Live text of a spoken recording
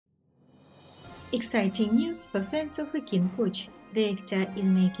Exciting news for fans of Ekin Koç. The actor is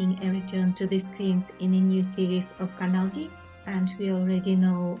making a return to the screens in a new series of Kanal D, and we already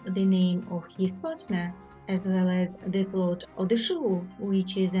know the name of his partner, as well as the plot of the show,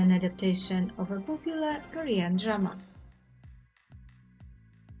 which is an adaptation of a popular Korean drama.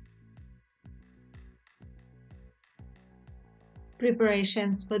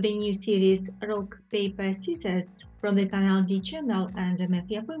 Preparations for the new series Rock, Paper, Scissors from the Kanal D channel and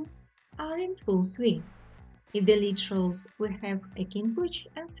MF are in full swing. In the lead roles, we have Ekin Koç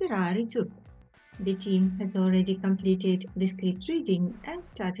and Serra Arıtürk. The team has already completed the script reading and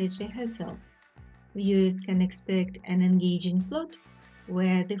started rehearsals. Viewers can expect an engaging plot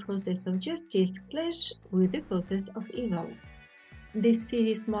where the forces of justice clash with the forces of evil. This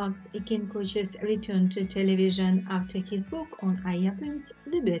series marks Ekin Koç's return to television after his book on Yapım's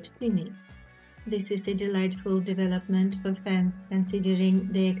debut premiere. This is a delightful development for fans considering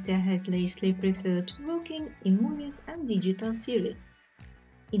the actor has lately preferred working in movies and digital series.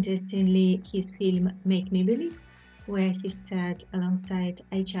 Interestingly, his film Make Me Believe, where he starred alongside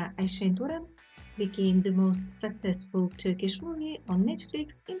Ayşe Turan, became the most successful Turkish movie on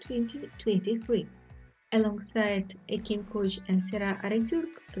Netflix in 2023. Alongside Ekin Koç and Serra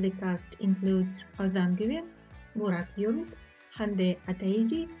Arıtürk, the cast includes Ozan Güven, Burak Yoluk, Hande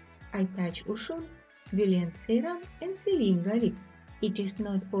Ataizi, Aytaç Uşun, Bülent Seyran, and Selim Garip. It is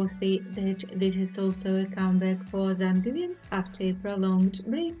noteworthy that this is also a comeback for Ozan Güven after a prolonged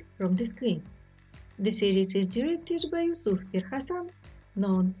break from the screens. The series is directed by Yusuf Birhasan,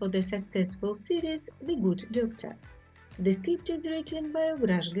 known for the successful series The Good Doctor. The script is written by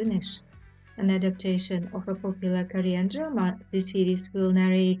Uğraş Güneş. An adaptation of a popular Korean drama, the series will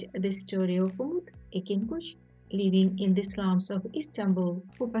narrate the story of Umut, Ekin Koç, living in the slums of Istanbul,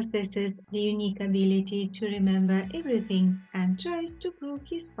 who possesses the unique ability to remember everything and tries to prove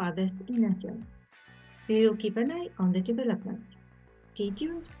his father's innocence. We will keep an eye on the developments. Stay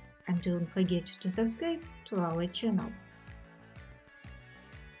tuned and don't forget to subscribe to our channel.